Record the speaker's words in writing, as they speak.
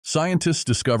Scientists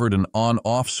discovered an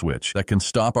on-off switch that can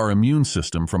stop our immune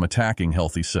system from attacking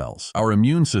healthy cells. Our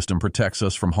immune system protects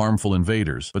us from harmful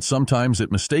invaders, but sometimes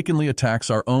it mistakenly attacks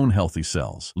our own healthy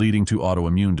cells, leading to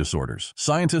autoimmune disorders.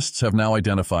 Scientists have now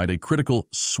identified a critical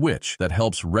switch that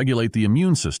helps regulate the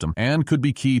immune system and could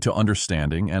be key to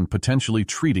understanding and potentially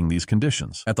treating these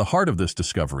conditions. At the heart of this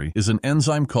discovery is an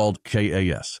enzyme called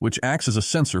cGAS, which acts as a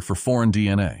sensor for foreign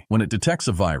DNA. When it detects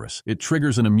a virus, it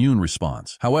triggers an immune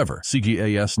response. However,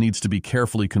 cGAS needs to be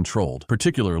carefully controlled,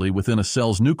 particularly within a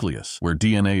cell's nucleus, where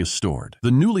DNA is stored.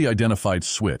 The newly identified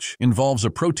switch involves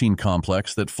a protein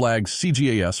complex that flags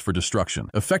cGAS for destruction,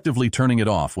 effectively turning it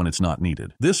off when it's not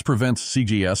needed. This prevents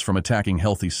cGAS from attacking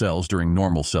healthy cells during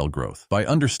normal cell growth. By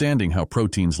understanding how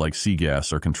proteins like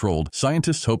cGAS are controlled,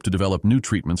 scientists hope to develop new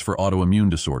treatments for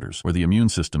autoimmune disorders, where the immune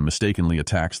system mistakenly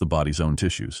attacks the body's own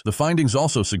tissues. The findings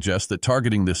also suggest that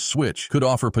targeting this switch could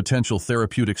offer potential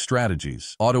therapeutic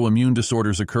strategies. Autoimmune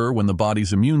disorders occur when the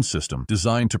body's immune system,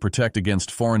 designed to protect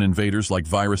against foreign invaders like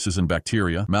viruses and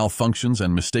bacteria, malfunctions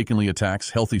and mistakenly attacks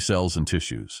healthy cells and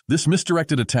tissues. This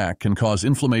misdirected attack can cause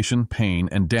inflammation, pain,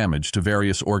 and damage to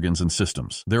various organs and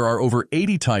systems. There are over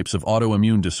 80 types of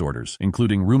autoimmune disorders,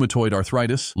 including rheumatoid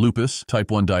arthritis, lupus, type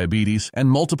 1 diabetes,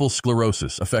 and multiple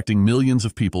sclerosis, affecting millions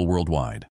of people worldwide.